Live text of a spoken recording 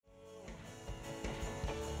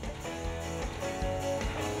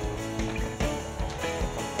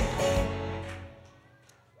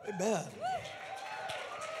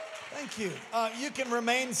Thank you. You can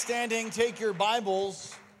remain standing. Take your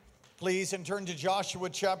Bibles, please, and turn to Joshua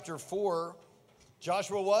chapter 4.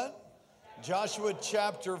 Joshua what? Joshua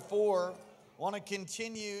chapter 4. Want to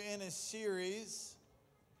continue in a series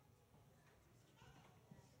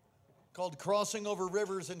called Crossing Over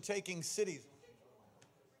Rivers and Taking Cities.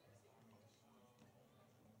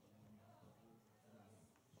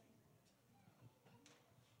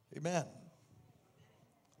 Amen.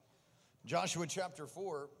 Joshua chapter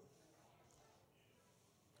 4.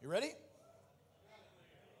 You ready?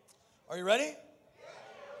 Are you ready?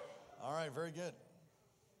 All right, very good.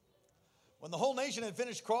 When the whole nation had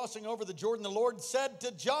finished crossing over the Jordan, the Lord said to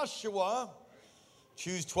Joshua,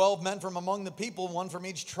 "Choose 12 men from among the people, one from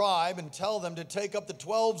each tribe, and tell them to take up the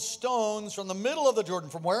 12 stones from the middle of the Jordan."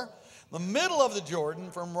 From where? The middle of the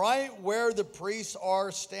Jordan, from right where the priests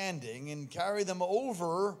are standing, and carry them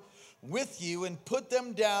over with you and put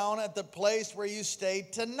them down at the place where you stay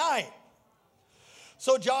tonight.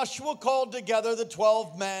 So Joshua called together the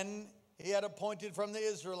 12 men he had appointed from the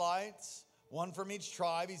Israelites, one from each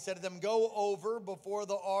tribe. He said to them, "Go over before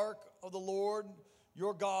the ark of the Lord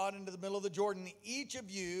your God into the middle of the Jordan, each of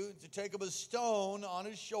you to take up a stone on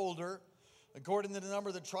his shoulder, according to the number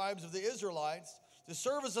of the tribes of the Israelites, to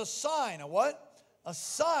serve as a sign." A what? A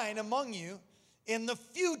sign among you in the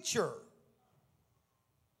future.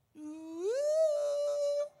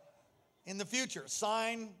 In the future.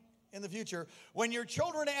 Sign in the future. When your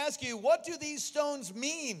children ask you, "What do these stones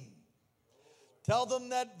mean?" tell them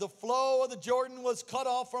that the flow of the Jordan was cut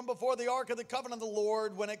off from before the ark of the covenant of the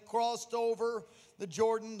Lord. When it crossed over the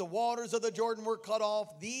Jordan, the waters of the Jordan were cut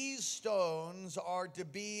off. These stones are to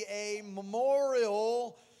be a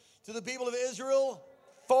memorial to the people of Israel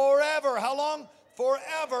forever. How long?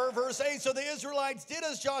 Forever. Verse 8, so the Israelites did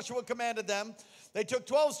as Joshua commanded them. They took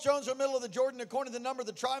 12 stones from the middle of the Jordan according to the number of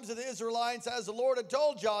the tribes of the Israelites, as the Lord had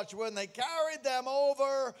told Joshua, and they carried them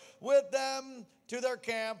over with them to their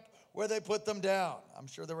camp where they put them down. I'm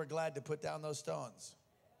sure they were glad to put down those stones.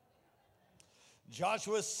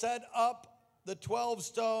 Joshua set up the 12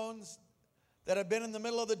 stones that had been in the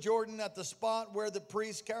middle of the Jordan at the spot where the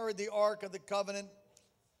priests carried the ark of the covenant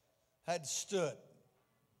had stood.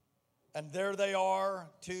 And there they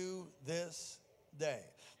are to this day.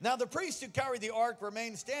 Now the priests who carried the ark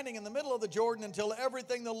remained standing in the middle of the Jordan until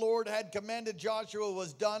everything the Lord had commanded Joshua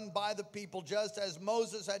was done by the people, just as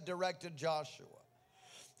Moses had directed Joshua.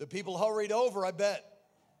 The people hurried over, I bet.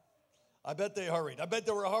 I bet they hurried. I bet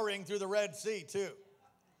they were hurrying through the Red Sea too.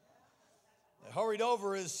 They hurried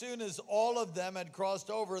over as soon as all of them had crossed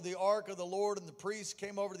over the ark of the Lord, and the priests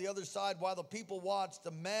came over to the other side while the people watched. The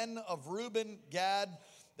men of Reuben, Gad,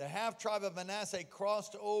 the half-tribe of Manasseh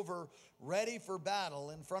crossed over ready for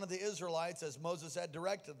battle in front of the Israelites as Moses had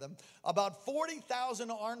directed them. About 40,000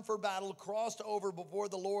 armed for battle crossed over before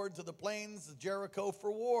the Lord to the plains of Jericho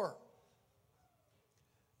for war.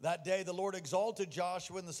 That day the Lord exalted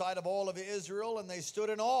Joshua in the sight of all of Israel, and they stood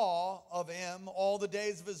in awe of him all the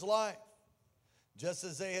days of his life, just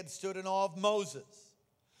as they had stood in awe of Moses.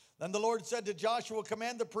 Then the Lord said to Joshua,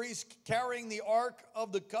 "Command the priests carrying the ark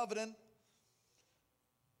of the covenant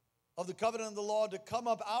of the law to come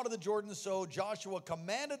up out of the Jordan." So Joshua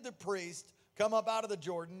commanded the priest, "Come up out of the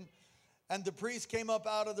Jordan." And the priests came up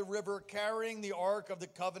out of the river carrying the ark of the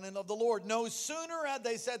covenant of the Lord. No sooner had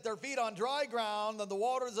they set their feet on dry ground than the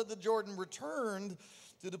waters of the Jordan returned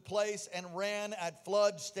to the place and ran at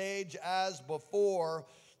flood stage as before.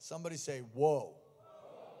 Somebody say, whoa.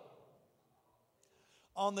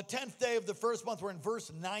 On the 10th day of the first month, we're in verse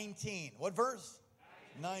 19. What verse?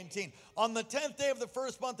 19. On the 10th day of the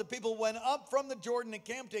first month, the people went up from the Jordan and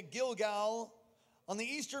camped at Gilgal on the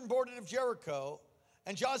eastern border of Jericho.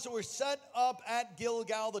 And Joshua set up at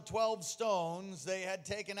Gilgal the 12 stones they had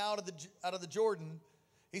taken out of the Jordan.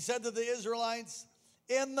 He said to the Israelites,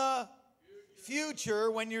 "In the future,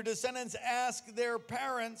 when your descendants ask their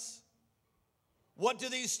parents, 'What do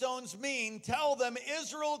these stones mean?' tell them,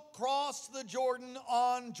 'Israel crossed the Jordan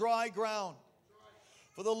on dry ground.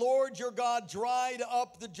 For the Lord your God dried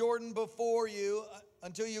up the Jordan before you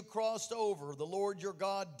until you crossed over. The Lord your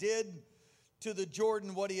God did to the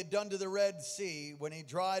Jordan what he had done to the Red Sea when he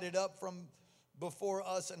dried it up from before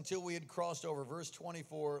us until we had crossed over." Verse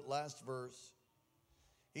 24, last verse.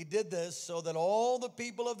 He did this so that all the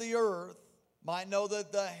people of the earth might know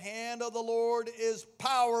that the hand of the Lord is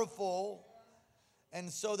powerful,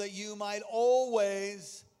 and so that you might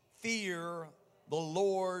always fear the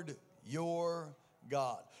Lord your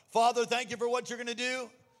God. Father, thank you for what you're going to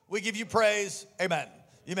do. We give you praise. Amen.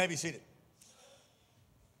 You may be seated.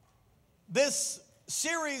 This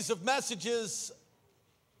series of messages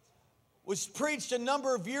was preached a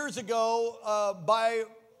number of years ago by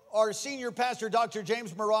our senior pastor, Dr.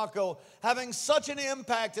 James Morocco, having such an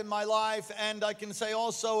impact in my life, and I can say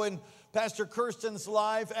also in Pastor Kirsten's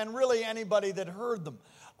life, and really anybody that heard them.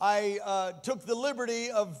 I took the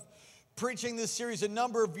liberty of preaching this series a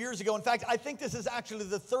number of years ago. In fact, I think this is actually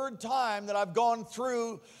the third time that I've gone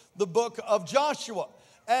through the book of Joshua.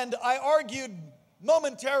 And I argued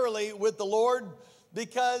momentarily with the Lord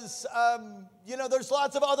because, there's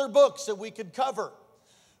lots of other books that we could cover.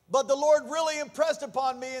 But the Lord really impressed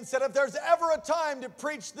upon me and said, if there's ever a time to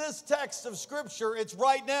preach this text of Scripture, it's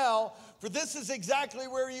right now, for this is exactly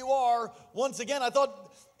where you are. Once again, I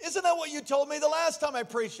thought, isn't that what you told me the last time I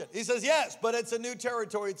preached it? He says, yes, but it's a new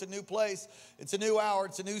territory, it's a new place, it's a new hour,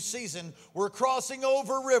 it's a new season. We're crossing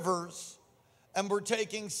over rivers and we're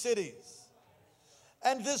taking cities.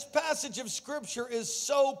 And this passage of Scripture is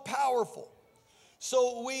so powerful.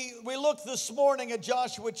 So we looked this morning at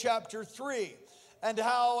Joshua chapter 3. And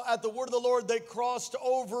how at the word of the Lord they crossed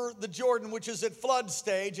over the Jordan, which is at flood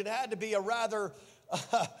stage. It had to be a rather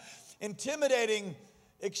intimidating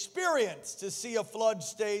experience to see a flood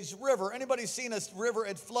stage river. Anybody seen a river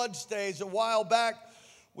at flood stage? A while back,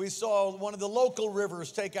 we saw one of the local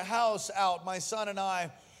rivers take a house out. My son and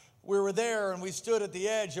I, we were there and we stood at the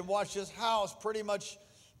edge and watched this house pretty much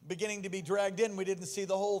beginning to be dragged in. We didn't see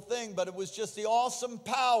the whole thing, but it was just the awesome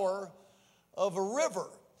power of a river.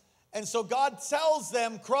 And so God tells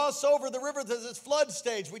them, cross over the river to this flood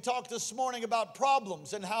stage. We talked this morning about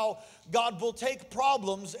problems and how God will take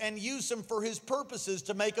problems and use them for his purposes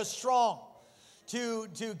to make us strong, to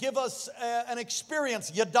give us an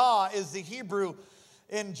experience. Yada is the Hebrew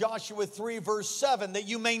in Joshua 3 verse 7, that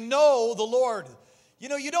you may know the Lord. You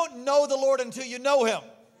know, you don't know the Lord until you know him.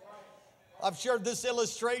 I've shared this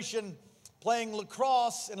illustration playing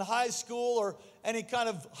lacrosse in high school or any kind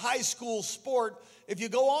of high school sport. If you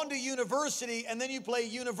go on to university and then you play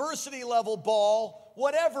university level ball,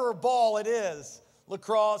 whatever ball it is,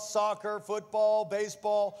 lacrosse, soccer, football,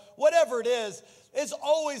 baseball, whatever it is, it's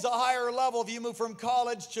always a higher level. If you move from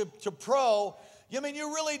college to pro, you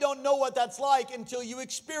really don't know what that's like until you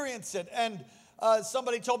experience it. And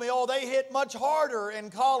somebody told me, oh, they hit much harder in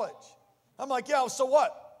college. I'm like, yeah, so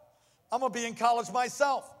what? I'm going to be in college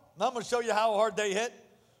myself. And I'm going to show you how hard they hit.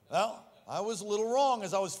 Well, I was a little wrong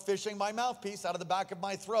as I was fishing my mouthpiece out of the back of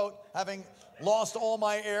my throat, having lost all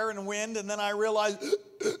my air and wind, and then I realized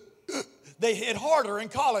they hit harder in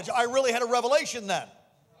college. I really had a revelation then.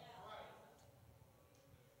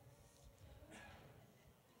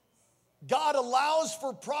 God allows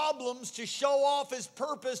for problems to show off his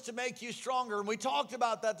purpose to make you stronger, and we talked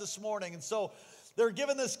about that this morning. And so they're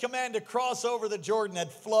given this command to cross over the Jordan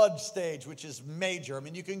at flood stage, which is major.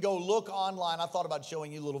 You can go look online. I thought about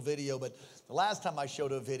showing you a little video, but the last time I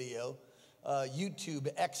showed a video, YouTube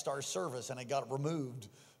X'd our service, and it got removed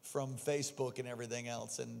from Facebook and everything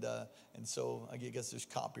else. And so I guess there's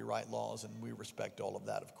copyright laws, and we respect all of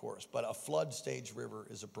that, of course. But a flood stage river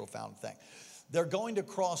is a profound thing. They're going to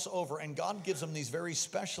cross over, and God gives them these very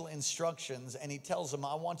special instructions, and he tells them,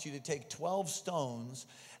 I want you to take 12 stones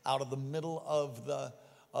out of the middle of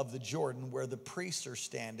the Jordan where the priests are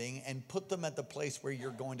standing and put them at the place where you're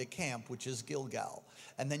going to camp, which is Gilgal.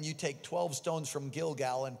 And then you take 12 stones from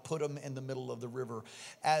Gilgal and put them in the middle of the river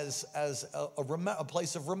as a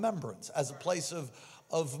place of remembrance, as a place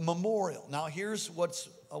of memorial. Now here's what's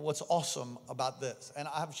awesome about this, and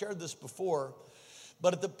I've shared this before,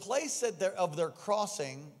 but at the place of their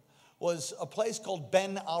crossing was a place called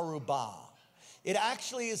Ben Arubah. It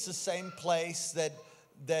actually is the same place that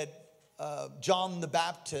John the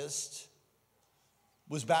Baptist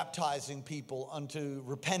was baptizing people unto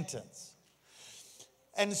repentance.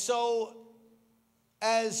 And so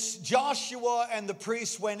as Joshua and the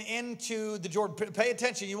priests went into the Jordan, pay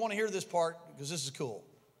attention, you want to hear this part because this is cool.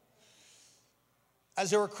 As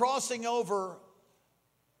they were crossing over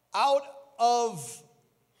out of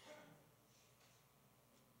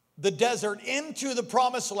the desert into the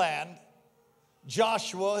promised land,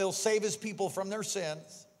 Joshua, he'll save his people from their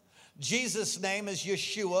sins. Jesus' name is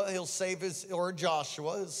Yeshua. He'll save or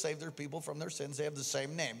Joshua, he'll save their people from their sins. They have the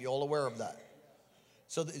same name. You all aware of that?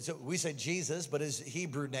 So we say Jesus, but his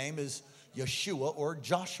Hebrew name is Yeshua or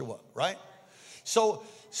Joshua, right? So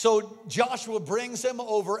Joshua brings them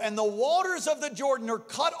over, and the waters of the Jordan are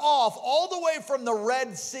cut off all the way from the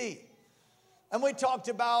Red Sea. And we talked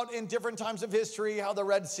about in different times of history how the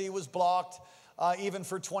Red Sea was blocked. Even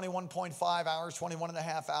for 21.5 hours, 21 and a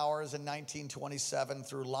half hours in 1927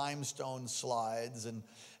 through limestone slides,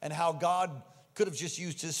 and how God could have just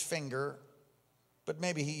used his finger, but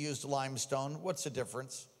maybe he used limestone. What's the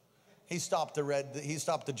difference? He stopped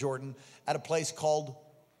the Jordan at a place called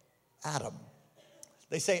Adam.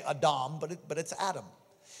 They say Adam, but it's Adam.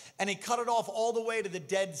 and he cut it off all the way to the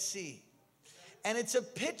Dead Sea. And it's a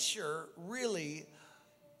picture, really,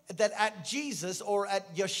 that at Jesus or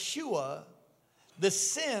at Yeshua, the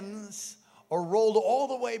sins are rolled all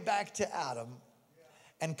the way back to Adam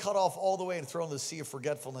and cut off all the way and thrown in the sea of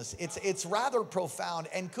forgetfulness. It's rather profound.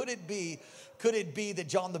 And could it be that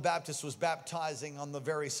John the Baptist was baptizing on the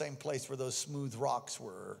very same place where those smooth rocks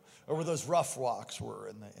were, or where those rough rocks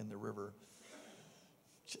were in the river?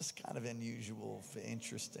 Just kind of unusual,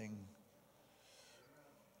 interesting.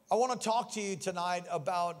 I want to talk to you tonight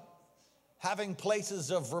about having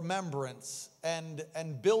places of remembrance and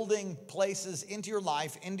building places into your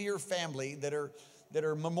life, into your family that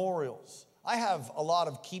are memorials. I have a lot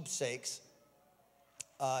of keepsakes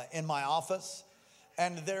in my office,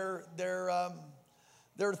 and they're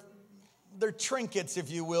trinkets, if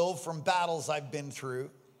you will, from battles I've been through.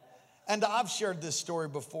 And I've shared this story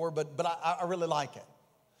before, but I really like it.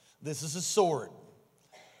 This is a sword.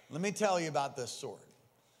 Let me tell you about this sword.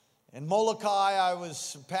 In Molokai, I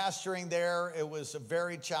was pastoring there. It was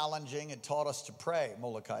very challenging. It taught us to pray,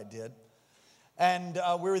 Molokai did. And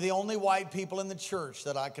we were the only white people in the church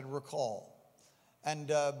that I could recall.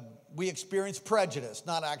 And we experienced prejudice,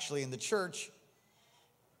 not actually in the church,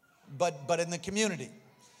 but in the community.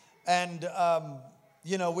 And,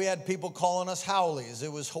 we had people calling us Howleys.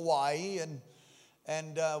 It was Hawaii,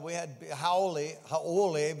 and we had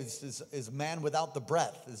Haole is man without the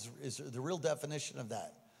breath, is the real definition of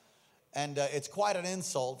that. And it's quite an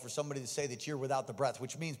insult for somebody to say that you're without the breath,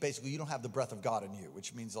 which means basically you don't have the breath of God in you,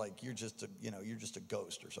 which means like you're just a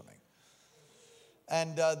ghost or something.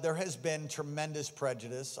 And there has been tremendous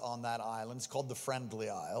prejudice on that island. It's called the Friendly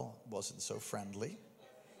Isle. It wasn't so friendly.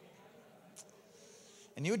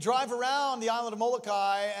 And you would drive around the island of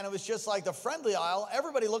Molokai, and it was just like the Friendly Isle.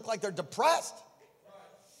 Everybody looked like they're depressed.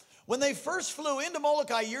 When they first flew into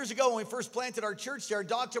Molokai years ago, when we first planted our church there,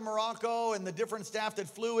 Dr. Morocco and the different staff that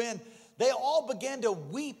flew in, they all began to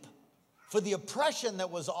weep for the oppression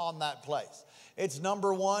that was on that place. It's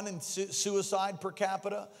number one in suicide per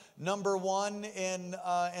capita, number one in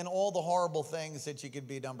all the horrible things that you could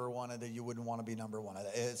be number one and that you wouldn't want to be number one.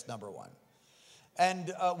 It's number one.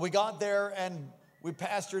 And we got there and we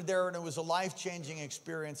pastored there, and it was a life-changing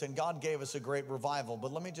experience, and God gave us a great revival.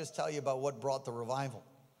 But let me just tell you about what brought the revival.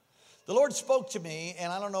 The Lord spoke to me,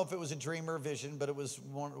 and I don't know if it was a dream or a vision, but it was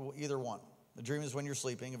either one. The dream is when you're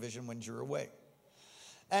sleeping, a vision when you're awake.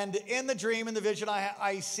 And in the dream and the vision,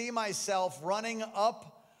 I see myself running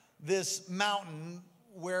up this mountain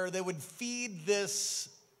where they would feed this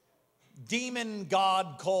demon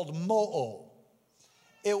god called Mo'o.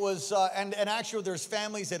 It was, and actually there's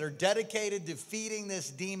families that are dedicated to feeding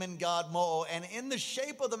this demon god Mo'o. And in the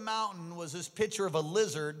shape of the mountain was this picture of a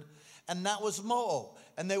lizard, and that was Mo'o.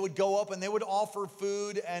 And they would go up and they would offer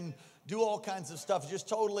food and do all kinds of stuff, just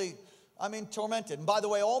totally, tormented. And by the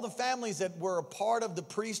way, all the families that were a part of the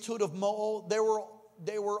priesthood of Mo'o, they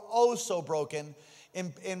were oh so broken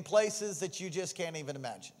in places that you just can't even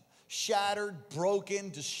imagine. Shattered,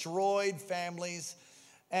 broken, destroyed families.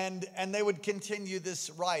 And they would continue this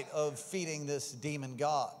rite of feeding this demon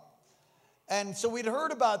god. And so we'd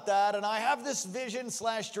heard about that, and I have this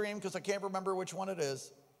vision/dream, because I can't remember which one it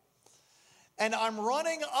is. And I'm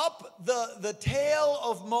running up the tail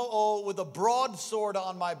of Mo'o with a broadsword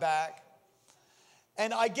on my back.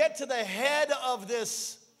 And I get to the head of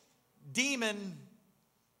this demon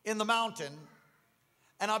in the mountain,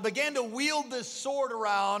 and I began to wield this sword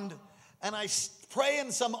around, and I pray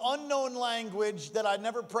in some unknown language that I'd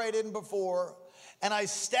never prayed in before, and I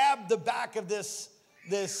stabbed the back of this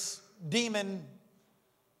demon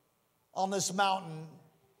on this mountain,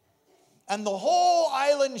 and the whole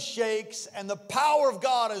island shakes, and the power of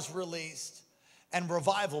God is released, and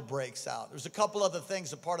revival breaks out. There's a couple other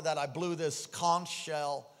things. A part of that, I blew this conch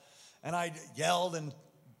shell, and I yelled and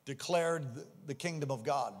declared the kingdom of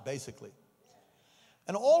God, basically.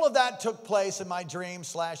 And all of that took place in my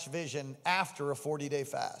dream/vision after a 40-day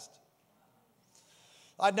fast.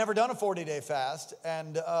 I'd never done a 40-day fast,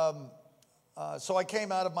 and so I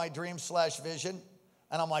came out of my dream/vision,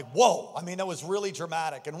 and I'm like, whoa, that was really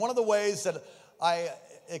dramatic. And one of the ways that I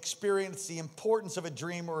experienced the importance of a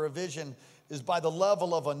dream or a vision is by the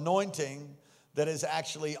level of anointing that is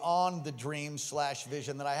actually on the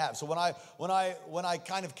dream/vision that I have. So when I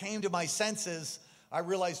kind of came to my senses, I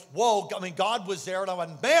realized, whoa, God was there, and I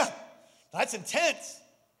went, man, that's intense.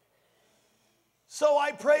 So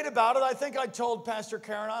I prayed about it. I think I told Pastor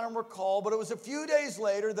Karen, I don't recall, but it was a few days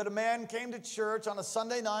later that a man came to church on a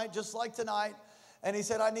Sunday night, just like tonight, and he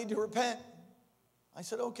said, I need to repent. I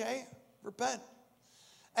said, okay, repent.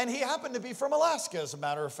 And he happened to be from Alaska, as a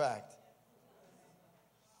matter of fact.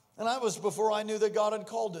 And I was before I knew that God had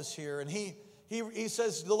called us here. And he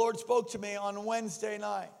says, the Lord spoke to me on Wednesday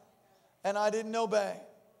night, and I didn't obey.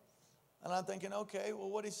 And I'm thinking, okay,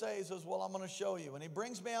 well, what'd he say? He says, well, I'm going to show you. And he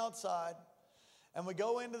brings me outside, and we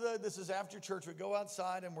go into this is after church, we go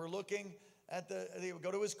outside, and we're looking at we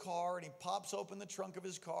go to his car, and he pops open the trunk of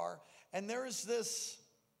his car, and there's this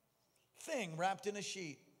thing wrapped in a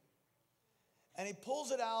sheet. And he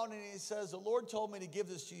pulls it out, and he says, the Lord told me to give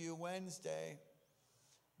this to you Wednesday,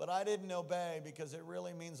 but I didn't obey because it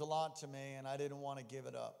really means a lot to me, and I didn't want to give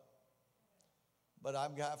it up. But I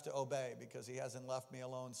have to obey because he hasn't left me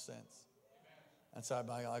alone since. And so I'm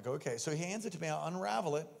like, okay. So he hands it to me. I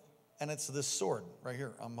unravel it, and it's this sword right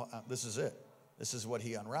here. This is it. This is what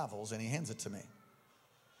he unravels, and he hands it to me.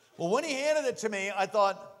 Well, when he handed it to me, I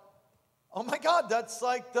thought, oh, my God, that's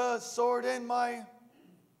like the sword in my...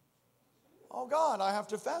 Oh, God, I have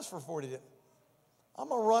to fast for 40 days. I'm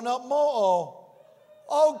going to run up Mo'o.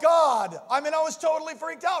 Oh, God. I mean, I was totally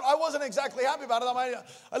freaked out. I wasn't exactly happy about it.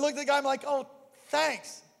 I looked at the guy, I'm like, oh,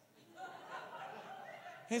 thanks.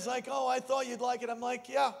 He's like, oh, I thought you'd like it. I'm like,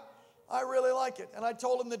 yeah, I really like it. And I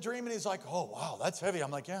told him the dream, and he's like, oh, wow, that's heavy.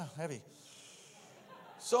 I'm like, yeah, heavy.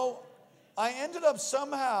 So I ended up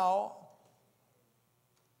somehow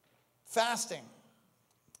fasting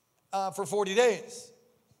for 40 days.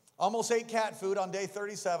 Almost ate cat food on day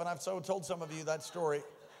 37. I've told some of you that story.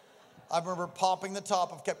 I remember popping the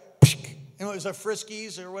top of cat. It was a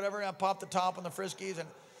Friskies or whatever. And I popped the top on the Friskies.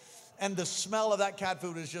 And the smell of that cat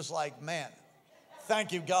food was just like, man,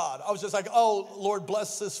 thank you, God. I was just like, oh, Lord,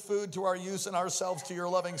 bless this food to our use and ourselves to your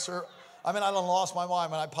loving service. I mean, I done lost my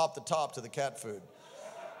mind when I popped the top to the cat food.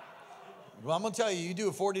 Well, I'm going to tell you, you do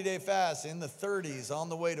a 40-day fast in the 30s, on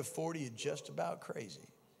the way to 40, you're just about crazy.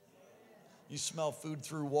 You smell food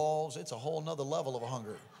through walls. It's a whole nother level of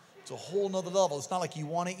hunger. It's a whole nother level. It's not like you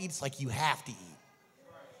want to eat. It's like you have to eat.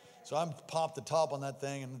 So I popped the top on that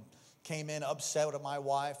thing and came in upset with my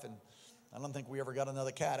wife. And I don't think we ever got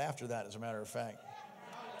another cat after that, as a matter of fact.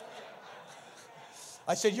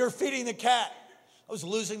 I said, you're feeding the cat. I was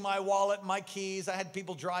losing my wallet and my keys. I had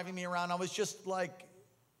people driving me around. I was just like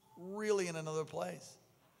really in another place.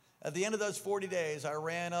 At the end of those 40 days, I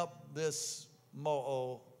ran up this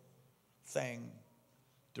Mo'o thing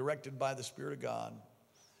directed by the Spirit of God,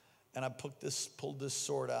 and I pulled this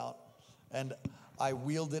sword out, and I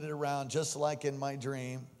wielded it around just like in my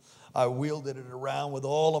dream. I wielded it around with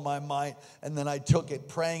all of my might, and then I took it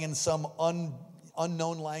praying in some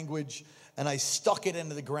unknown language, and I stuck it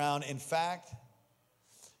into the ground. In fact,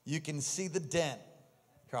 you can see the dent.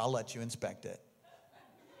 Here, I'll let you inspect it.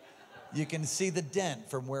 You can see the dent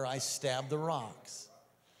from where I stabbed the rocks.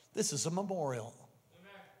 This is a memorial.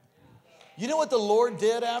 You know what the Lord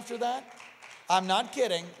did after that? I'm not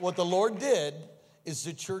kidding. What the Lord did is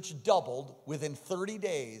the church doubled. Within 30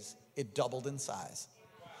 days, it doubled in size.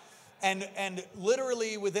 And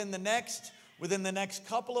literally within the next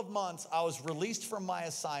couple of months, I was released from my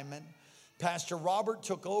assignment. Pastor Robert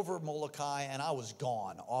took over Molokai, and I was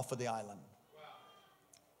gone off of the island.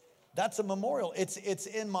 That's a memorial. It's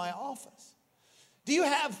in my office. Do you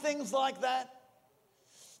have things like that?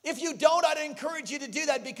 If you don't, I'd encourage you to do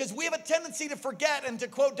that, because we have a tendency to forget, and to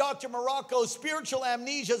quote Dr. Morocco, spiritual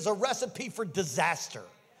amnesia is a recipe for disaster.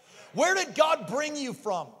 Where did God bring you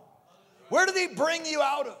from? Where did he bring you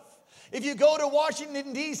out of? If you go to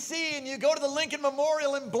Washington, D.C., and you go to the Lincoln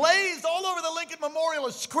Memorial, and blazed all over the Lincoln Memorial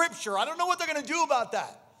is scripture. I don't know what they're going to do about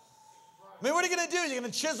that. I mean, what are you going to do? You're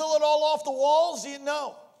going to chisel it all off the walls?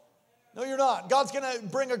 No, you're not. God's going to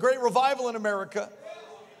bring a great revival in America.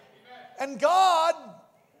 And God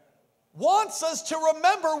wants us to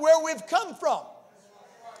remember where we've come from.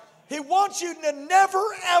 He wants you to never,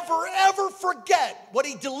 ever, ever forget what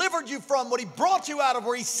he delivered you from, what he brought you out of,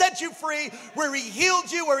 where he set you free, where he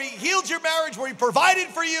healed you, where he healed your marriage, where he provided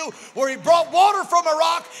for you, where he brought water from a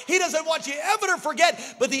rock. He doesn't want you ever to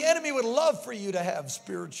forget, but the enemy would love for you to have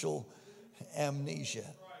spiritual amnesia.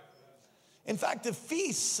 In fact, the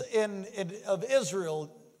feasts of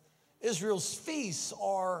Israel, Israel's feasts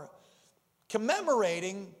are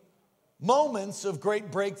commemorating moments of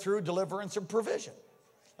great breakthrough, deliverance, and provision.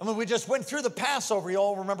 I mean, we just went through the Passover. You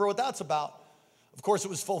all remember what that's about. Of course, it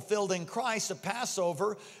was fulfilled in Christ. The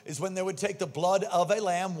Passover is when they would take the blood of a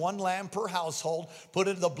lamb, one lamb per household, put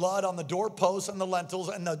the blood on the doorposts and the lintels,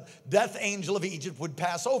 and the death angel of Egypt would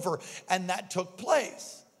pass over. And that took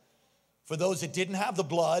place. For those that didn't have the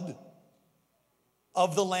blood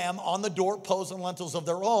of the lamb on the doorposts and lintels of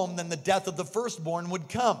their home, then the death of the firstborn would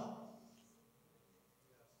come.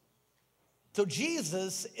 So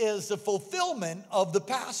Jesus is the fulfillment of the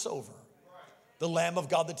Passover, the Lamb of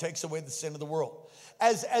God that takes away the sin of the world.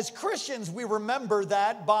 as Christians, we remember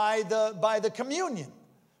that by the communion,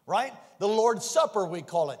 right? The Lord's Supper, we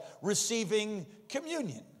call it, receiving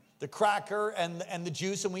communion. The cracker and the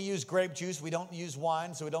juice, and we use grape juice. We don't use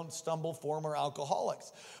wine, so we don't stumble, former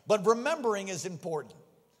alcoholics. But remembering is important.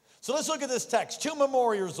 So let's look at this text. 2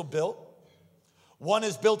 memorials are built. One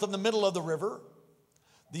is built in the middle of the river.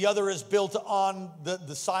 The other is built on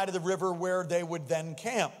the side of the river where they would then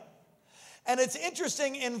camp. And it's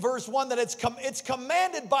interesting in verse 1 that it's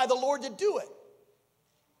commanded by the Lord to do it.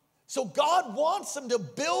 So God wants them to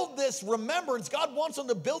build this remembrance. God wants them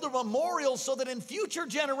to build a memorial so that in future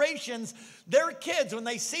generations, their kids, when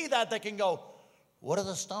they see that, they can go, what are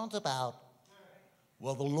the stones about?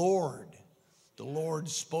 Well, the Lord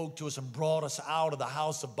spoke to us and brought us out of the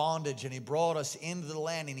house of bondage, and he brought us into the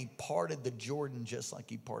land, and he parted the Jordan just like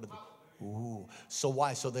he parted the... Ooh. So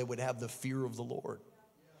why? So they would have the fear of the Lord.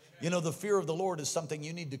 You know, the fear of the Lord is something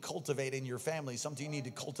you need to cultivate in your family, something you need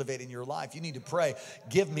to cultivate in your life. You need to pray,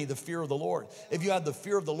 give me the fear of the Lord. If you had the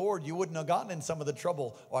fear of the Lord, you wouldn't have gotten in some of the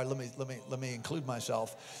trouble. All right, let me include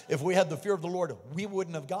myself. If we had the fear of the Lord, we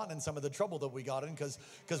wouldn't have gotten in some of the trouble that we got in because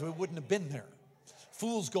we wouldn't have been there.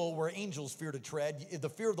 Fools go where angels fear to tread. The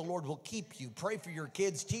fear of the Lord will keep you. Pray for your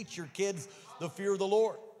kids. Teach your kids the fear of the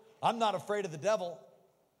Lord. I'm not afraid of the devil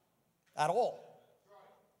at all.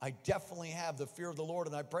 I definitely have the fear of the Lord,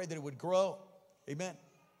 and I pray that it would grow. Amen.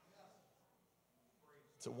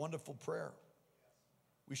 It's a wonderful prayer.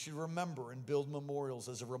 We should remember and build memorials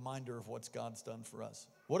as a reminder of what God's done for us.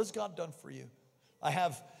 What has God done for you? I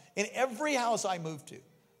have, in every house I move to,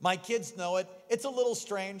 my kids know it. It's a little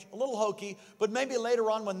strange, a little hokey, but maybe later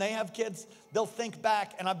on when they have kids, they'll think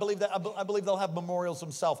back, and I believe they'll have memorials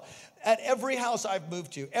themselves. At every house I've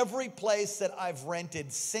moved to, every place that I've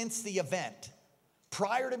rented since the event,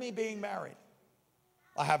 prior to me being married,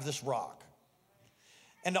 I have this rock.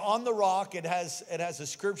 And on the rock, it has a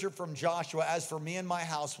scripture from Joshua, as for me and my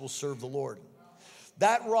house will serve the Lord.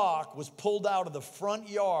 That rock was pulled out of the front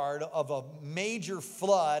yard of a major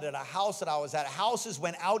flood at a house that I was at. Houses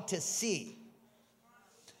went out to sea.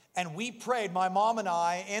 And we prayed, my mom and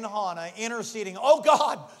I, in Hana, interceding, oh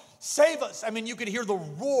God, save us. I mean, you could hear the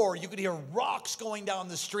roar. You could hear rocks going down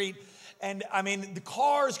the street. And I mean, the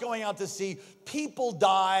cars going out to sea, people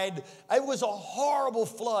died. It was a horrible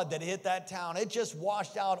flood that hit that town. It just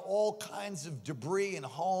washed out all kinds of debris and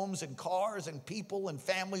homes and cars, and people and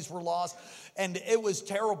families were lost. And it was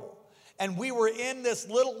terrible. And we were in this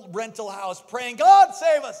little rental house praying, God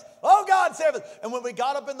save us. Oh, God save us. And when we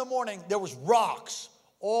got up in the morning, there was rocks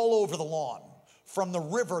all over the lawn from the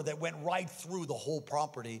river that went right through the whole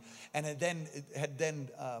property. And it had then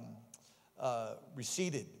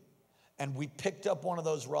receded. And we picked up one of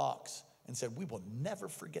those rocks and said, we will never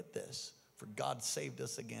forget this, for God saved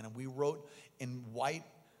us again. And we wrote in white,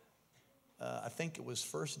 I think it was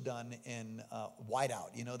first done in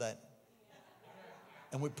whiteout, you know that?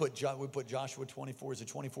 And we put Joshua 24, is it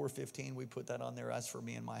 24:15? We put that on there, as for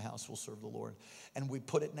me and my house will serve the Lord. And we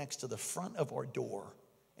put it next to the front of our door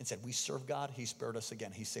and said, we serve God, he spared us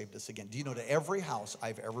again, he saved us again. Do you know, to every house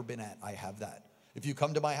I've ever been at, I have that. If you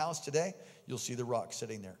come to my house today, you'll see the rock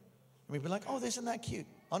sitting there. We'd be like, oh, isn't that cute?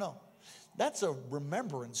 Oh, no. That's a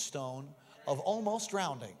remembrance stone of almost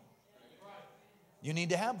drowning. You need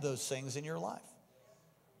to have those things in your life.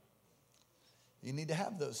 You need to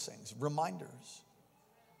have those things, reminders.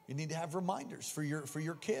 You need to have reminders for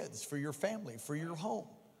your kids, for your family, for your home.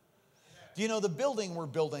 Do you know the building we're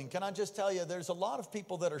building? Can I just tell you, there's a lot of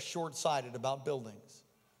people that are short-sighted about buildings.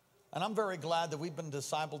 And I'm very glad that we've been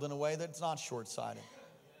discipled in a way that's not short-sighted.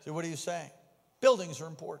 So what are you saying? Buildings are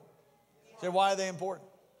important. Say, why are they important?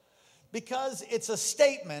 Because it's a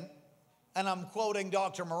statement, and I'm quoting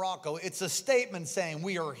Dr. Morocco, it's a statement saying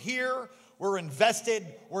we are here, we're invested,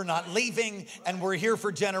 we're not leaving, and we're here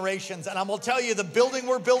for generations. And I'm going to tell you, the building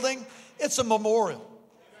we're building, it's a memorial.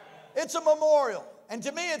 It's a memorial. And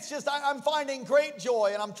to me, it's just, I'm finding great joy,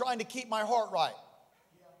 and I'm trying to keep my heart right.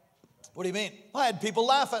 What do you mean? I had people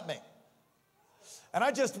laugh at me. And I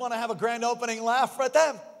just want to have a grand opening laugh at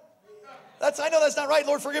them. I know that's not right.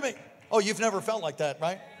 Lord, forgive me. Oh, you've never felt like that,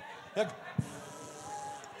 right?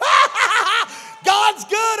 God's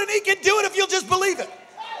good, and he can do it if you'll just believe it.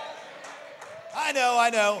 I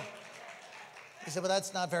know. He said, well,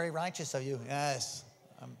 that's not very righteous of you. Yes,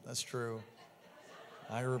 that's true.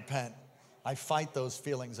 I repent. I fight those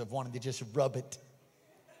feelings of wanting to just rub it.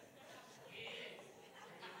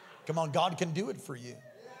 Come on, God can do it for you.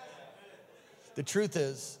 The truth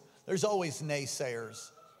is, there's always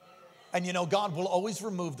naysayers. And you know, God will always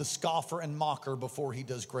remove the scoffer and mocker before he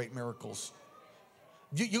does great miracles.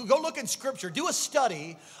 You go look in Scripture. Do a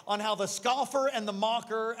study on how the scoffer and the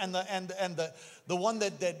mocker and the one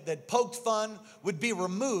that poked fun would be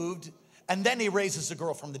removed, and then he raises the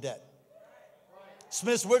girl from the dead.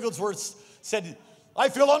 Smith Wigglesworth said, I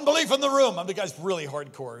feel unbelief in the room. The guy's really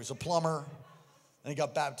hardcore. He was a plumber, and he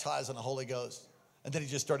got baptized in the Holy Ghost. And then he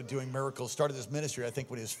just started doing miracles, started this ministry, I think,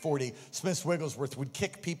 when he was 40. Smith Wigglesworth would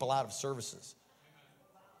kick people out of services.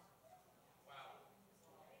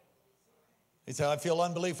 He said, I feel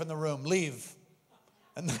unbelief in the room. Leave.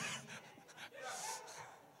 And then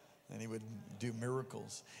he would do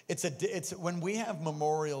miracles. It's when we have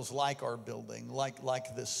memorials like our building,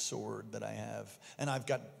 like this sword that I have, and I've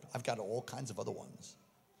got all kinds of other ones.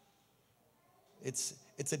 It's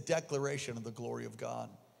a declaration of the glory of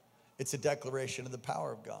God. It's a declaration of the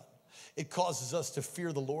power of God. It causes us to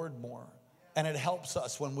fear the Lord more, and it helps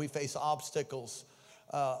us when we face obstacles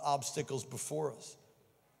before us.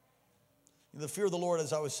 The fear of the Lord,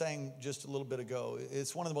 as I was saying just a little bit ago,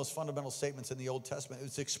 it's one of the most fundamental statements in the Old Testament.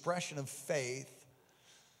 It's an expression of faith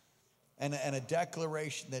and a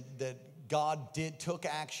declaration that God took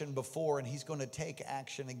action before, and he's going to take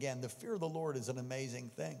action again. The fear of the Lord is an amazing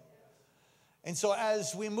thing. And so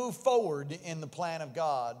as we move forward in the plan of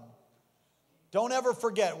God, don't ever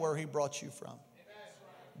forget where he brought you from.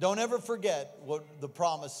 Don't ever forget what the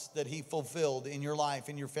promise that he fulfilled in your life,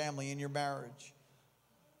 in your family, in your marriage.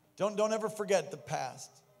 Don't ever forget the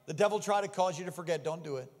past. The devil tried to cause you to forget. Don't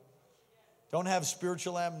do it. Don't have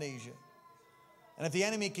spiritual amnesia. And if the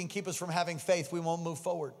enemy can keep us from having faith, we won't move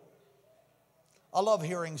forward. I love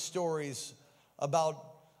hearing stories about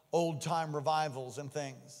old-time revivals and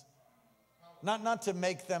things. Not to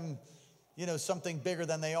make them, something bigger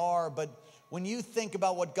than they are, but when you think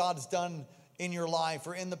about what God's done in your life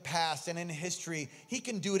or in the past and in history, he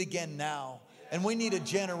can do it again now. And we need a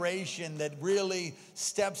generation that really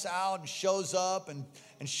steps out and shows up and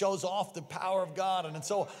shows off the power of God. And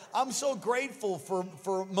so I'm so grateful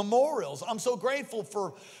for memorials. I'm so grateful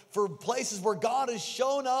for places where God has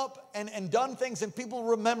shown up and done things and people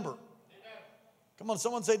remember. Come on,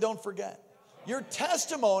 someone say, don't forget. Your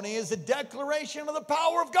testimony is a declaration of the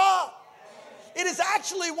power of God. It is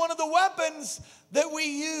actually one of the weapons that we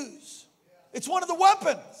use. It's one of the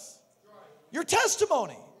weapons. Your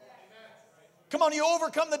testimony. Come on, you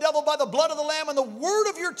overcome the devil by the blood of the Lamb and the word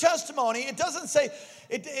of your testimony. It doesn't say,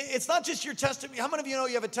 it's not just your testimony. How many of you know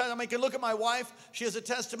you have a testimony? I can look at my wife. She has a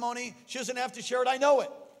testimony. She doesn't have to share it. I know it.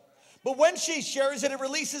 But when she shares it, it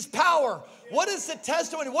releases power. What is the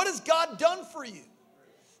testimony? What has God done for you?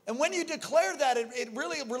 And when you declare that, it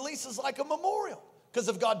really releases like a memorial. Because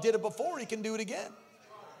if God did it before, he can do it again.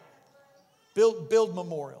 Build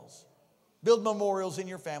memorials. Build memorials in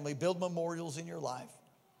your family. Build memorials in your life.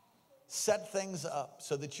 Set things up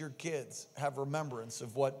so that your kids have remembrance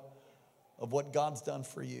of what God's done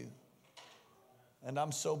for you. And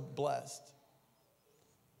I'm so blessed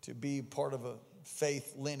to be part of a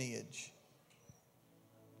faith lineage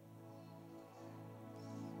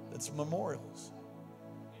that's memorials.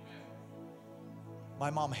 My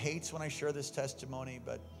mom hates when I share this testimony,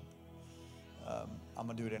 but I'm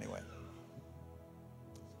going to do it anyway.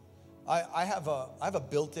 I have a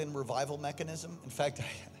built-in revival mechanism. In fact,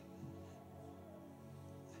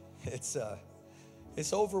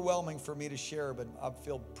 it's overwhelming for me to share, but I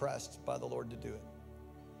feel pressed by the Lord to do it.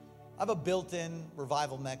 I have a built-in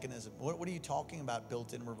revival mechanism. What are you talking about,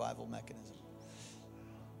 built-in revival mechanism?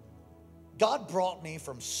 God brought me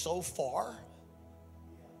from so far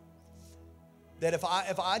that if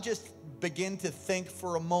I just begin to think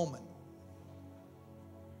for a moment,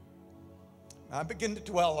 I begin to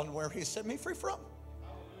dwell on where he set me free from,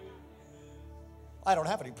 I don't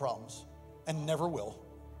have any problems and never will.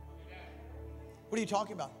 What are you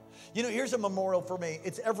talking about? Here's a memorial for me.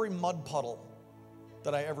 It's every mud puddle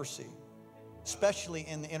that I ever see, especially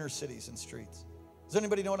in the inner cities and streets. Does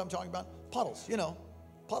anybody know what I'm talking about? Puddles,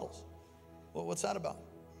 puddles. Well, what's that about?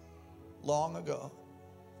 Long ago,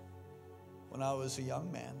 when I was a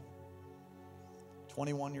young man,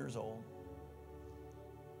 21 years old,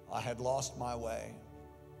 I had lost my way.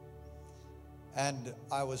 And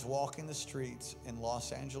I was walking the streets in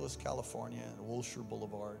Los Angeles, California, and Wilshire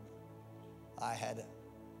Boulevard. I had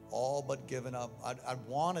all but given up. I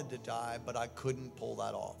wanted to die, but I couldn't pull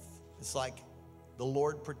that off. It's like the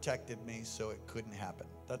Lord protected me so it couldn't happen.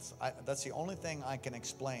 That's the only thing I can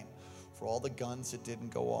explain for all the guns that didn't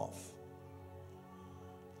go off.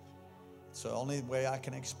 It's the only way I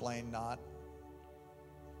can explain not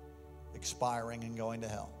expiring and going to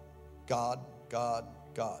hell. God, God,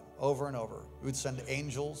 God, over and over. We would send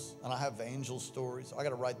angels, and I have angel stories. I got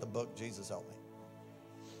to write the book, Jesus Help Me.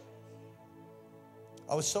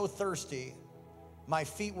 I was so thirsty. My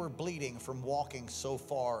feet were bleeding from walking so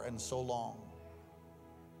far and so long.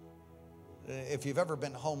 If you've ever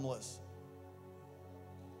been homeless,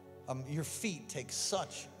 your feet take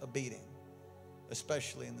such a beating,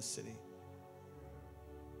 especially in the city.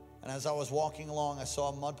 And as I was walking along, I saw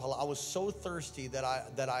a mud puddle. I was so thirsty that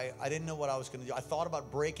I didn't know what I was going to do. I thought about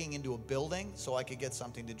breaking into a building so I could get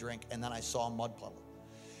something to drink, and then I saw a mud puddle.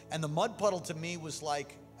 And the mud puddle to me was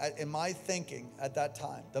like, in my thinking at that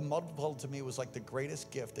time, the mud puddle to me was like the greatest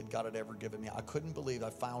gift that God had ever given me. I couldn't believe I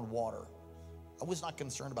found water. I was not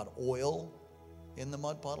concerned about oil in the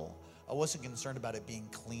mud puddle. I wasn't concerned about it being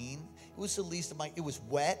clean. It was the least of my, it was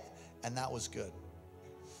wet, and that was good.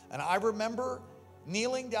 And I remember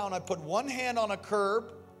kneeling down. I put one hand on a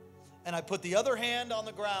curb, and I put the other hand on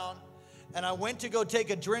the ground, and I went to go take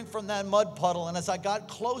a drink from that mud puddle, and as I got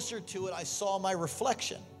closer to it, I saw my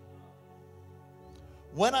reflection.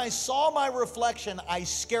 When I saw my reflection, I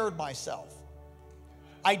scared myself.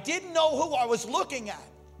 I didn't know who I was looking at.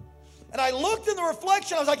 And I looked in the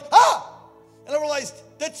reflection, I was like, ah! And I realized,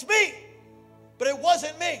 that's me. But it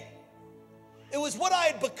wasn't me. It was what I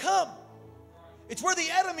had become. It's where the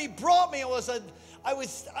enemy brought me. I was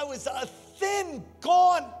a thin,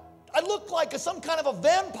 gone, I looked like some kind of a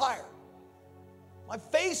vampire. My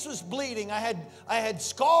face was bleeding. I had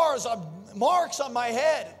scars, marks on my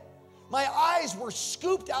head. My eyes were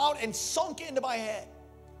scooped out and sunk into my head.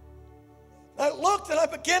 I looked and I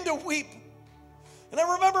began to weep. And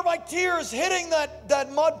I remember my tears hitting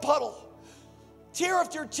that mud puddle. Tear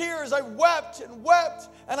after tears, I wept and wept.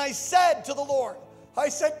 And I said to the Lord, I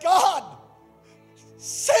said, God,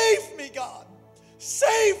 save me, God.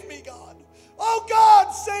 Save me, God. Oh,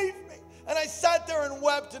 God, save me. And I sat there and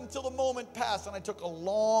wept until the moment passed. And I took a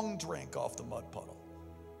long drink off the mud puddle.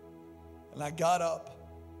 And I got up,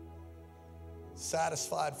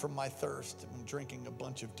 satisfied from my thirst, and drinking a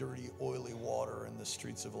bunch of dirty, oily water in the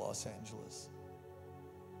streets of Los Angeles.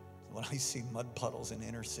 When I see mud puddles in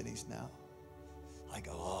inner cities now, I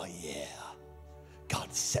go, oh yeah,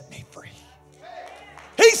 God set me free.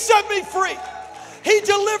 He set me free. He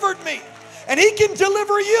delivered me. And He can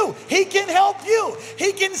deliver you. He can help you.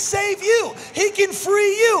 He can save you. He can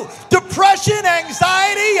free you. Depression,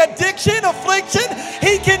 anxiety, addiction, affliction,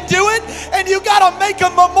 He can do it. And you got to make a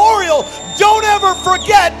memorial. Don't ever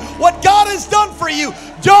forget what God has done for you.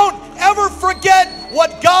 Don't ever forget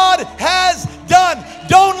what God has done.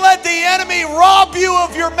 Don't let the enemy rob you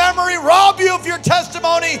of your memory, rob you of your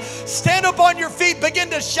testimony. Stand up on your feet. Begin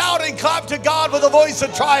to shout and clap to God with a voice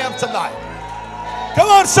of triumph tonight. Come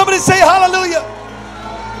on, somebody say hallelujah.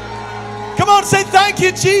 Come on, say thank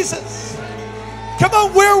you, Jesus. Come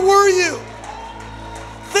on, where were you?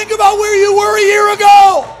 Think about where you were a year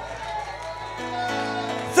ago.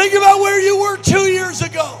 Think about where you were 2 years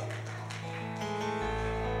ago.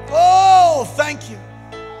 Oh, thank you.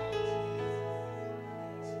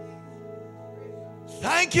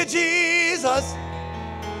 Thank you, Jesus,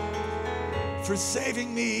 for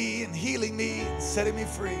saving me and healing me and setting me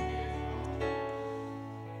free.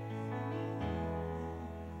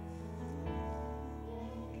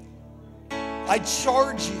 I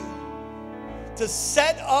charge you to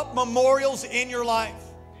set up memorials in your life.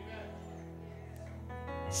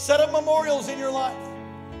 Set up memorials in your life.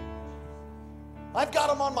 I've got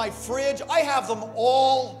them on my fridge. I have them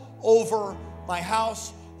all over my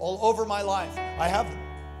house, all over my life. I have them.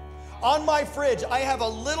 On my fridge, I have a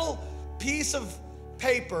little piece of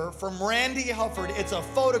paper from Randy Hufford. It's a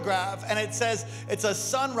photograph, and it says, it's a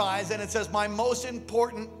sunrise, and it says, my most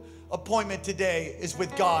important appointment today is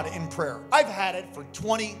with God in prayer. I've had it for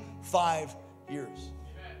 25 years.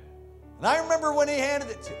 And I remember when he handed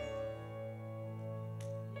it to me.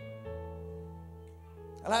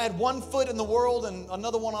 And I had one foot in the world and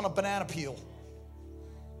another one on a banana peel.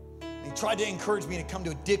 And he tried to encourage me to come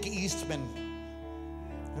to a Dick Eastman.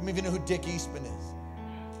 I don't even know who Dick Eastman is.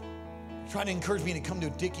 He tried to encourage me to come to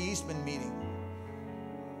a Dick Eastman meeting.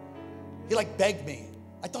 He begged me.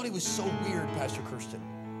 I thought he was so weird, Pastor Kirsten.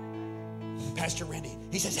 Pastor Randy,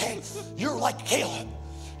 he says, hey, you're like Caleb.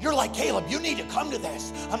 You're like Caleb. You need to come to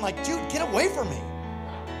this. I'm like, dude, get away from me.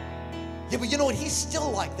 Yeah, but you know what? He's still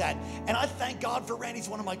like that. And I thank God for Randy. He's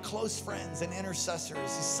one of my close friends and intercessors.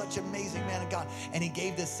 He's such an amazing man of God. And he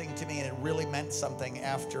gave this thing to me, and it really meant something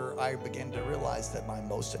after I began to realize that my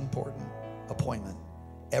most important appointment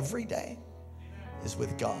every day is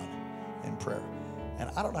with God in prayer. And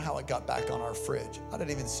I don't know how it got back on our fridge. I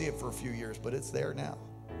didn't even see it for a few years, but it's there now.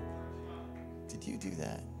 Did you do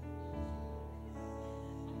that?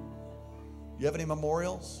 You have any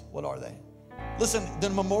memorials? What are they? Listen, the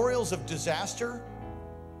memorials of disaster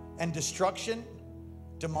and destruction,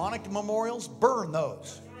 demonic memorials, burn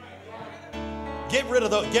those. Get rid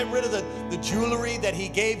of the jewelry that he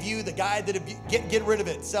gave you, the guy that get rid of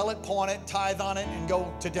it. Sell it, pawn it, tithe on it, and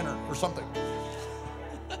go to dinner or something.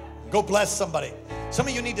 Go bless somebody. Some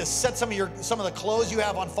of you need to set some of the clothes you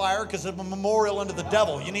have on fire because it's a memorial unto the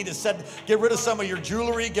devil. You need to get rid of some of your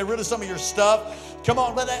jewelry, get rid of some of your stuff. Come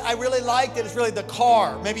on, but I really like that it's really the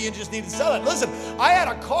car. Maybe you just need to sell it. Listen, I had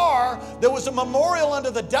a car that was a memorial unto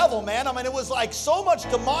the devil, man. I mean, it was like so much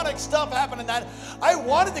demonic stuff happening that I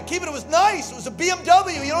wanted to keep it. It was nice. It was a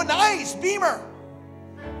BMW, nice Beamer.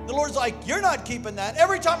 The Lord's like, you're not keeping that.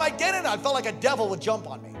 Every time I get in it, I felt like a devil would jump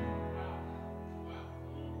on me.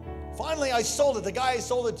 Finally, I sold it. The guy I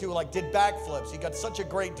sold it to did backflips. He got such a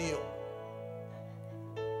great deal.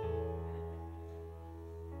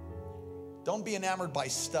 Don't be enamored by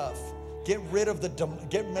stuff. Get rid of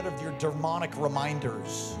your demonic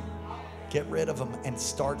reminders. Get rid of them and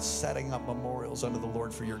start setting up memorials unto the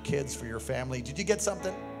Lord for your kids, for your family. Did you get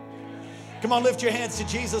something? Come on, lift your hands to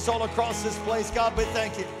Jesus all across this place. God, we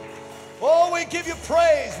thank you. Oh, we give you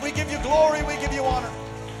praise. We give you glory. We give you honor.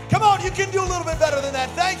 Come on, you can do a little bit better than that.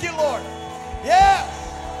 Thank you, Lord. Yeah.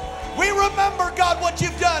 We remember, God, what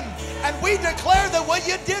you've done. And we declare that what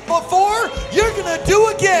you did before, you're going to do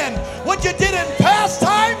again. What you did in past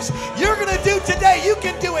times, you're going to do today. You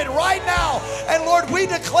can do it right now. And Lord, we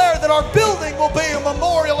declare that our building will be a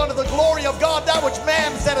memorial unto the glory of God. That which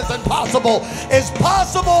man said is impossible is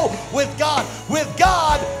possible with God. With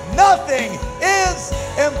God, nothing is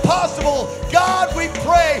impossible. God, we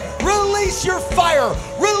pray, release your fire,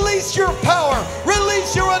 release your power,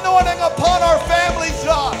 release your anointing upon our families,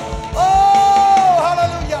 God. Oh,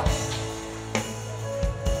 hallelujah.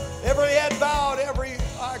 Every head bowed, every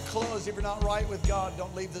eye closed. If you're not right with God,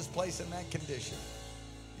 don't leave this place in that condition.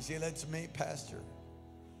 You see, that's me, Pastor.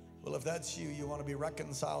 Well, if that's you, you want to be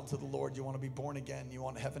reconciled to the Lord, you want to be born again, you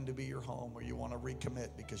want heaven to be your home, or you want to recommit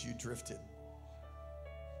because you drifted.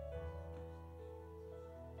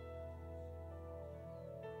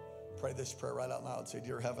 Pray this prayer right out loud. Say,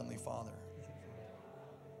 dear Heavenly Father,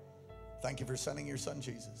 thank you for sending your son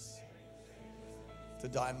Jesus to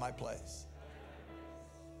die in my place,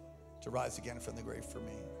 to rise again from the grave for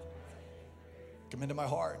me. Come into my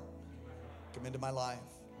heart, come into my life,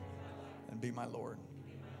 and be my Lord,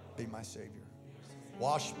 be my Savior.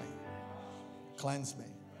 Wash me, cleanse me,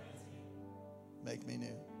 make me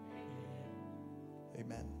new.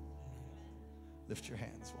 Amen. Lift your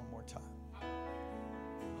hands one more time.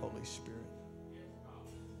 Holy Spirit.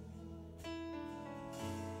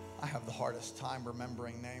 I have the hardest time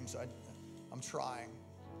remembering names. I'm trying.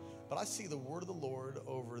 But I see the word of the Lord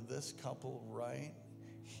over this couple right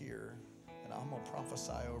here. And I'm going to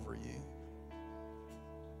prophesy over you.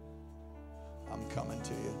 I'm coming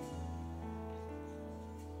to you.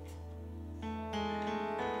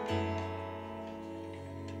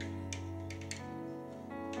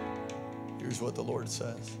 Here's what the Lord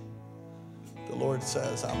says. The Lord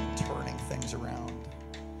says, I'm turning things around.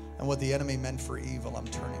 And what the enemy meant for evil, I'm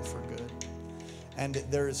turning for good. And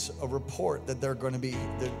there's a report that they're going to be,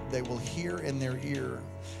 that they will hear in their ear,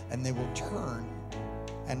 and they will turn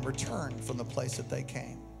and return from the place that they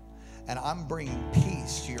came. And I'm bringing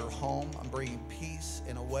peace to your home. I'm bringing peace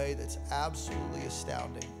in a way that's absolutely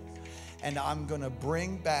astounding. And I'm going to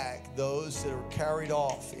bring back those that are carried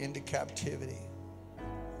off into captivity.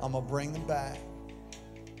 I'm going to bring them back.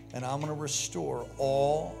 And I'm going to restore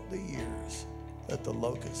all the years that the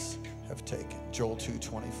locusts have taken. Joel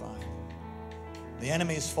 2:25. The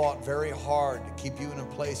enemy has fought very hard to keep you in a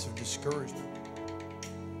place of discouragement.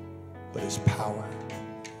 But his power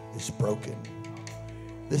is broken.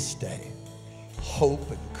 This day,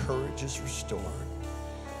 hope and courage is restored.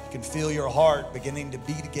 You can feel your heart beginning to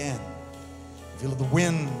beat again. Feel the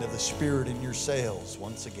wind of the Spirit in your sails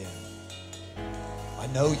once again. I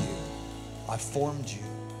know you. I formed you.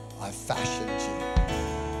 I fashioned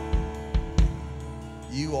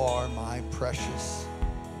you. You are my precious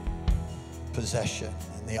possession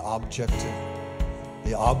and the object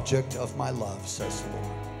of my love, says the Lord.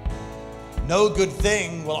 No good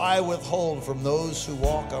thing will I withhold from those who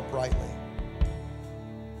walk uprightly.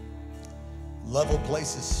 Level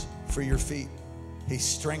places for your feet. He's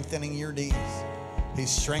strengthening your knees.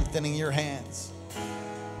 He's strengthening your hands.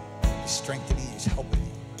 He's strengthening you. He's helping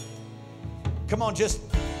you. Come on, just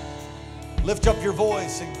lift up your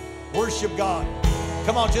voice and worship God.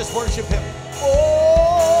 Come on, just worship Him.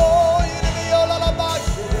 Oh, there's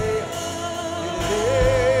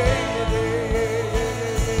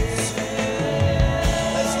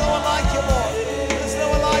no one like you, Lord. There's no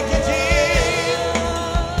one like you,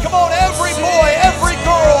 Jesus. Come on, every boy, every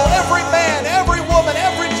girl, every man, every woman,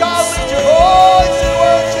 every child, lift your voice and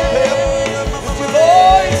worship Him. Lift your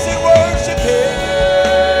voice and worship Him.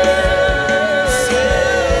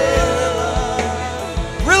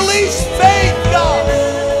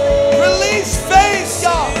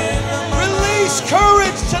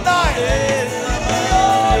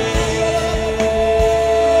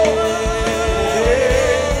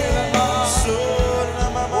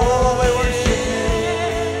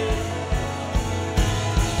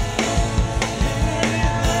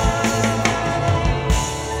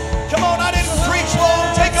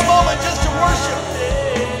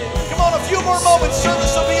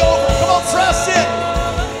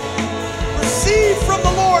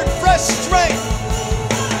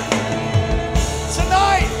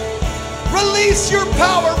 your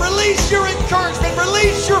power, release your encouragement,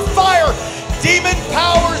 release your fire. Demon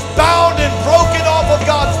powers bound and broken off of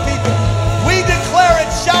God's people. We declare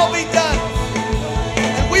it shall be done.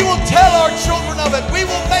 And we will tell our children of it. We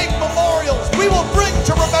will make memorials. We will bring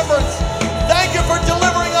to remembrance. Thank you for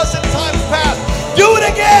delivering us in times past. Do it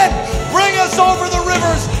again. Bring us over the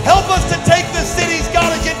rivers. Help us to take the cities,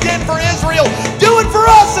 God, as you did for Israel. Do it for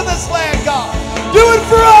us in this land, God. Do it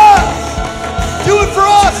for us. Do it for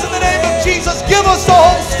us in the name of Jesus. Give us the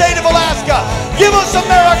whole state of Alaska. Give us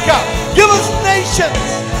America. Give us nations.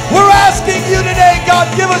 We're asking you today, God,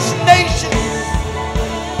 give us nations.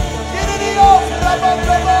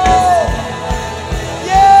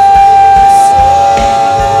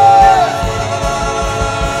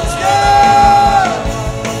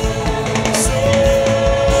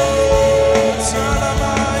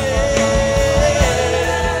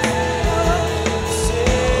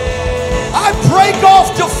 Break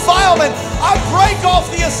off defilement. I break off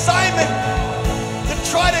the assignment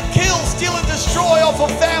to try to kill, steal, and destroy off of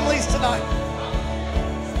families tonight.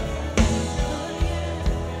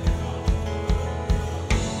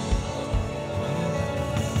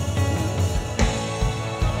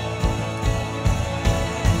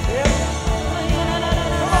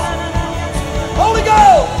 Holy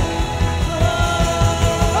Ghost!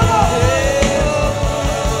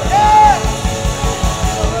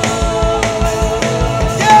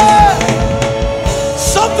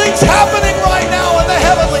 Something's happening right now in the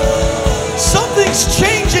heavenly. Something's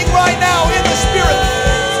changing right now in the spirit.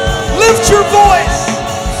 Lift your voice.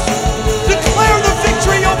 Declare the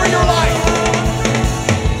victory over your life.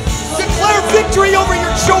 Declare victory over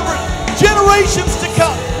your children, generations to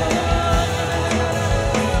come.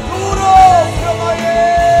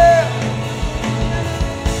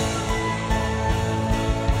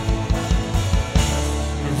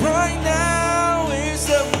 Right now is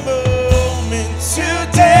the moment.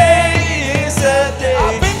 Today is the day.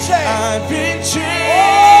 I've been changed. I've been changed.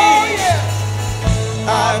 Oh, yeah.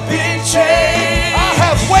 I've been changed. I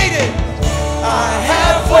have waited. I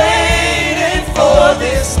have waited for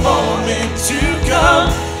this moment to come,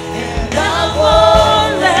 and I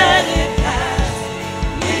won't let it pass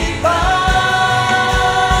me by.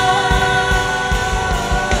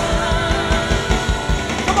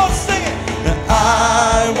 Come on, sing it.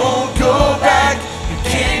 I won't go back. I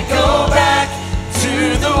can't go back to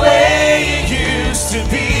the way it used to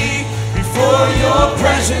be before your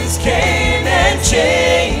presence came and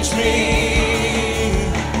changed me.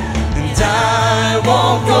 And I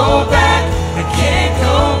won't go back. I can't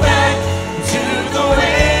go back to the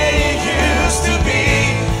way it used to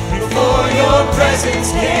be before your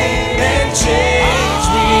presence came and changed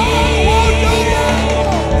me.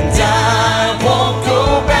 And I won't go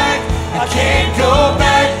back. I can't go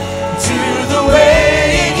back to the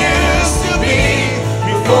way it used to be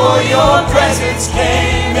before your presence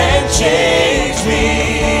came and changed me.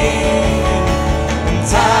 And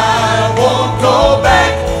I won't go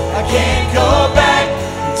back. I can't go back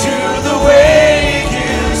to the way it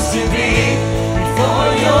used to be before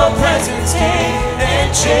your presence came and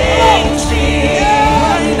changed me.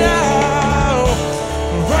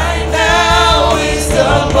 Right now is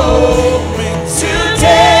the moment.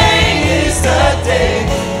 Today is the day.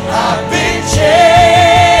 I've been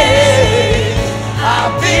changed.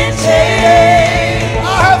 I've been changed.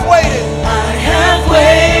 I have waited. I have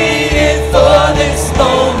waited for this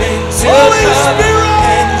moment to Holy come, Spirit.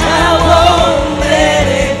 and I won't let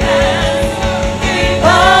it pass me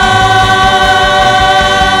by.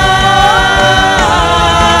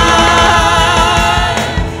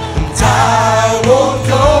 And I won't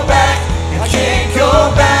go back. I can't go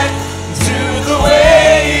back to the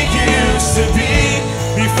way it used to be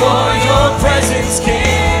before your presence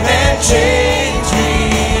came and changed me.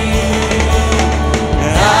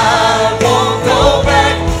 And I won't go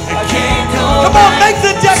back. I can't go Come back on, make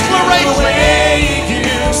the the declaration. way it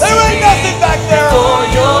used There to ain't be nothing back there. before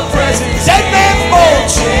your presence Dead man's came and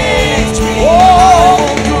bones. changed me. Oh. I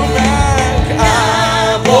won't go back.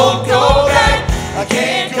 I won't go back. I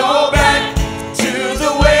can't go back to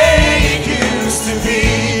the way it used to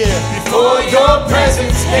be before your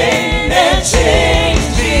presence came and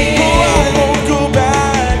changed me. I won't go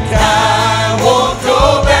back. I won't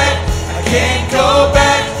go back. I can't go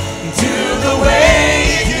back to the way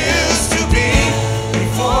it used to be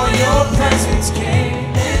before your presence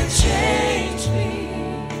came and changed me.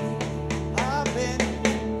 I've been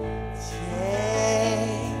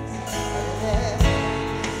changed.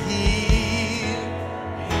 Healed.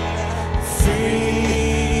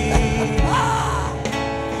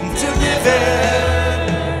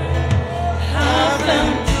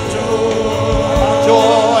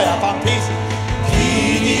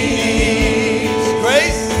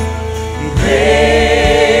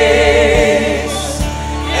 grace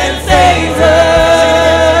and favor.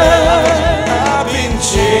 I've been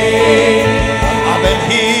changed. I've been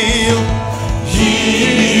healed.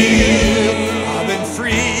 Healed. I've been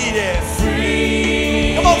freed. Yeah.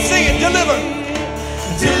 Free. Come on, sing it. Delivered.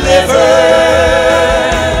 Delivered.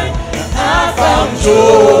 I found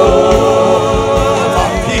joy. I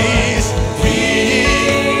found peace.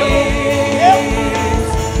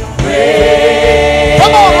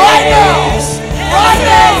 Come on, right now. Right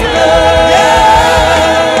now.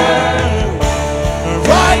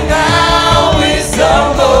 Right now is the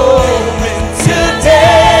moment.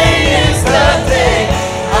 Today is the day.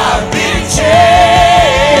 I've been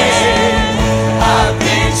changed. I've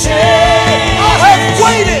been changed. I have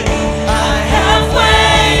waited. I have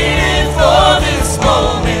waited for this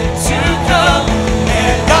moment to come,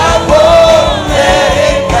 and I won't let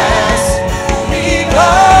it pass me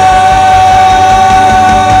by.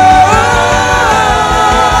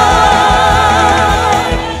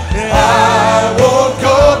 I won't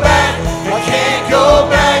go back. I can't go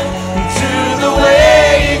back to the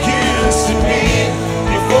way it used to be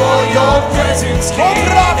before your presence came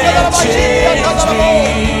and changed me.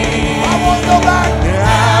 I won't go back.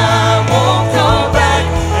 I won't go back.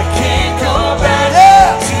 I can't go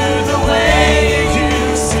back to the way it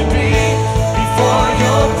used to be before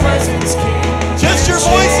your presence came. Just your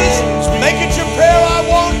voices. Make it your prayer. I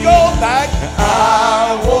won't go back.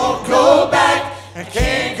 I won't go back. I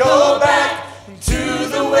can't go back to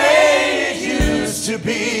the way it used to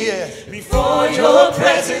be before your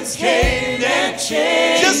presence came and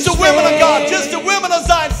changed. Just the women of God. Just the women of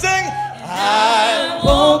Zion. Sing. I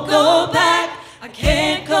Won't go back, I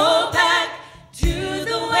can't go back to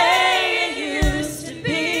the way it used to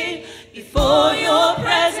be before your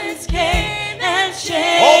presence came and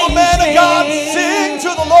changed. All the men of God, sing to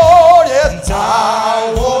the Lord. Yes.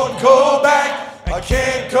 I won't go back. I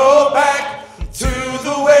can't go back to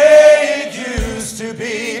the way it used to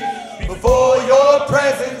be before your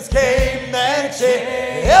presence came and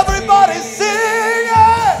changed. Everybody sing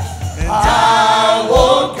it. I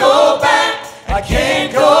won't go back. I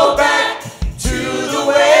can't go back to the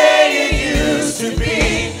way it used to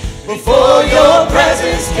be before your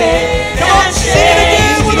presence came Come on, and sing it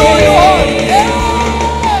again changed with all your heart. me. Yeah.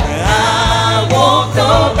 I won't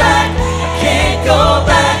go back. I can't go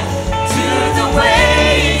back to the way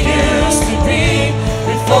it used to be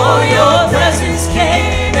before your presence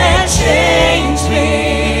came and changed me.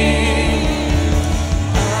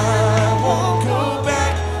 I won't go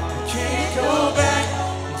back. I can't go back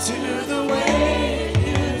to the way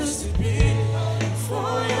it used to be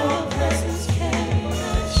before your presence came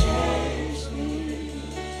and changed me.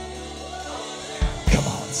 Come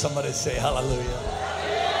on, somebody say hallelujah.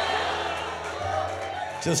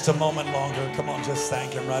 Just a moment longer. Come on, just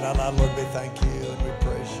thank him right out loud. Lord, we thank you and we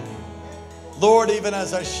praise you. Lord, even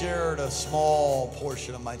as I shared a small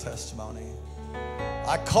portion of my testimony,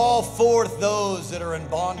 I call forth those that are in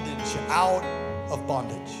bondage out of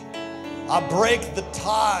bondage. I break the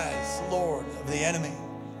ties, Lord, of the enemy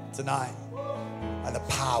tonight by the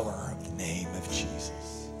power of the name of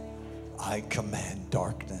Jesus. I command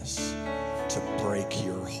darkness to break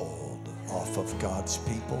your hold off of God's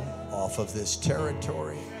people, off of this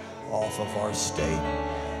territory, off of our state,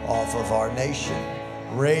 off of our nation.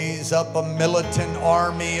 Raise up a militant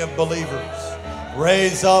army of believers.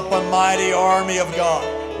 Raise up a mighty army of God.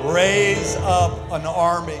 Raise up an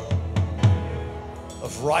army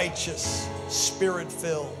of righteous,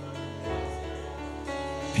 spirit-filled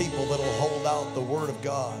people that will hold out the word of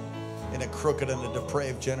God in a crooked and a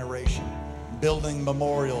depraved generation, building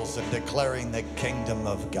memorials and declaring the kingdom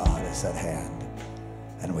of God is at hand.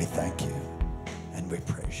 And we thank you and we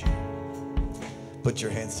praise you. Put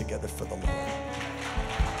your hands together for the Lord.